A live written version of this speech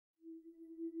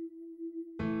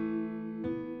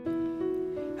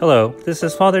Hello, this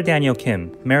is Father Daniel Kim,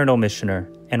 Maryknoll Missioner,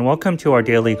 and welcome to our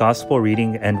daily Gospel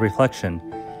reading and reflection.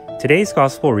 Today's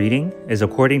Gospel reading is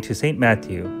according to St.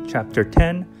 Matthew, chapter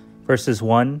 10, verses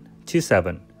 1 to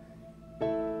 7.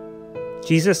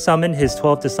 Jesus summoned his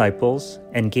 12 disciples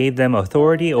and gave them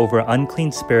authority over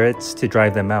unclean spirits to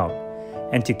drive them out,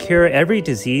 and to cure every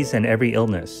disease and every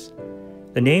illness.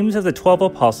 The names of the 12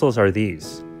 apostles are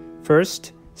these.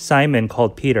 First, Simon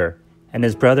called Peter, and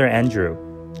his brother Andrew,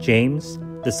 James,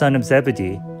 the son of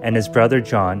Zebedee, and his brother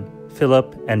John,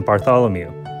 Philip and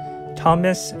Bartholomew,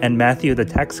 Thomas and Matthew the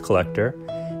tax collector,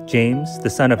 James the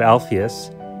son of Alphaeus,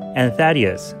 and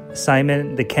Thaddeus,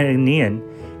 Simon the Cananean,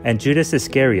 and Judas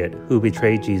Iscariot, who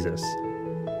betrayed Jesus.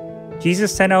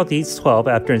 Jesus sent out these 12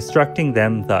 after instructing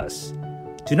them thus: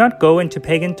 "Do not go into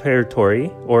pagan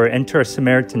territory or enter a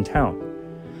Samaritan town.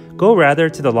 Go rather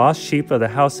to the lost sheep of the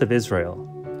house of Israel.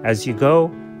 As you go,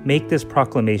 make this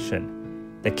proclamation: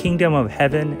 the kingdom of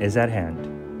heaven is at hand."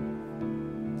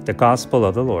 The Gospel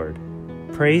of the Lord.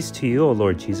 Praise to you, O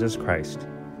Lord Jesus Christ.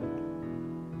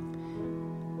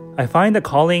 I find the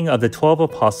calling of the 12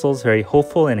 apostles very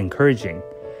hopeful and encouraging,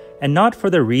 and not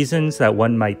for the reasons that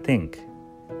one might think.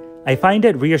 I find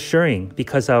it reassuring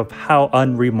because of how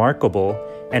unremarkable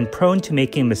and prone to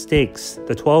making mistakes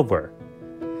the 12 were.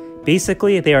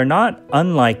 Basically, they are not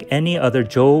unlike any other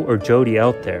Joe or Jody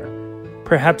out there,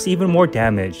 perhaps even more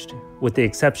damaged, with the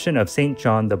exception of St.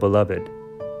 John the Beloved.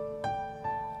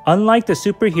 Unlike the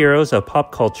superheroes of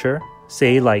pop culture,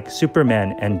 say like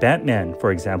Superman and Batman,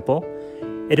 for example,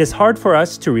 it is hard for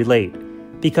us to relate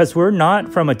because we're not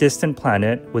from a distant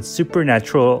planet with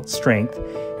supernatural strength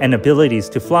and abilities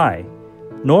to fly,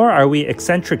 nor are we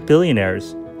eccentric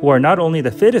billionaires who are not only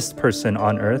the fittest person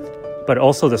on earth, but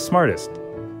also the smartest.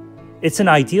 It's an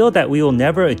ideal that we will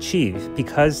never achieve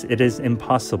because it is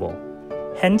impossible.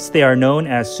 Hence, they are known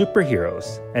as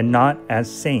superheroes and not as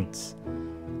saints.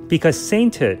 Because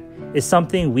sainthood is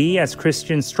something we as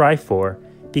Christians strive for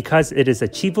because it is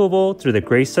achievable through the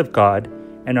grace of God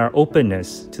and our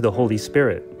openness to the Holy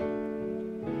Spirit.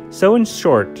 So in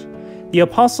short, the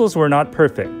apostles were not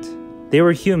perfect. They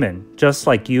were human, just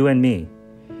like you and me.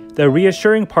 The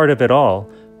reassuring part of it all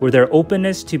were their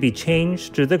openness to be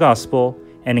changed through the gospel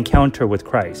and encounter with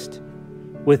Christ.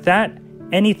 With that,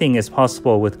 anything is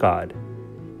possible with God.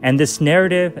 And this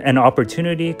narrative and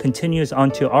opportunity continues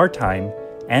onto our time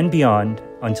and beyond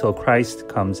until Christ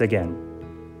comes again.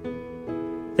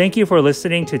 Thank you for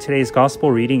listening to today's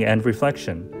Gospel reading and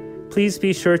reflection. Please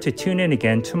be sure to tune in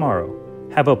again tomorrow.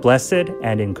 Have a blessed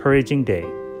and encouraging day.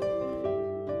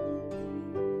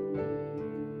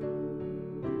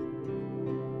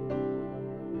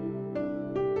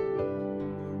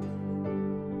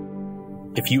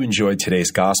 If you enjoyed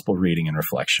today's Gospel reading and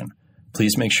reflection,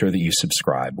 please make sure that you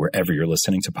subscribe wherever you're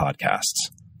listening to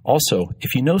podcasts. Also,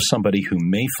 if you know somebody who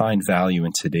may find value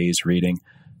in today's reading,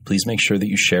 please make sure that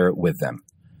you share it with them.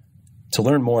 To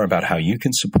learn more about how you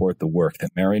can support the work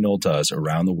that Maryknoll does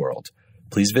around the world,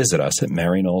 please visit us at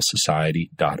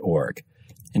maryknollsociety.org.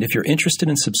 And if you're interested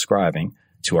in subscribing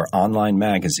to our online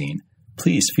magazine,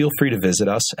 please feel free to visit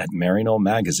us at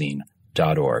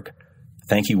maryknollmagazine.org.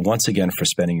 Thank you once again for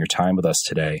spending your time with us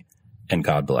today, and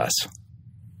God bless.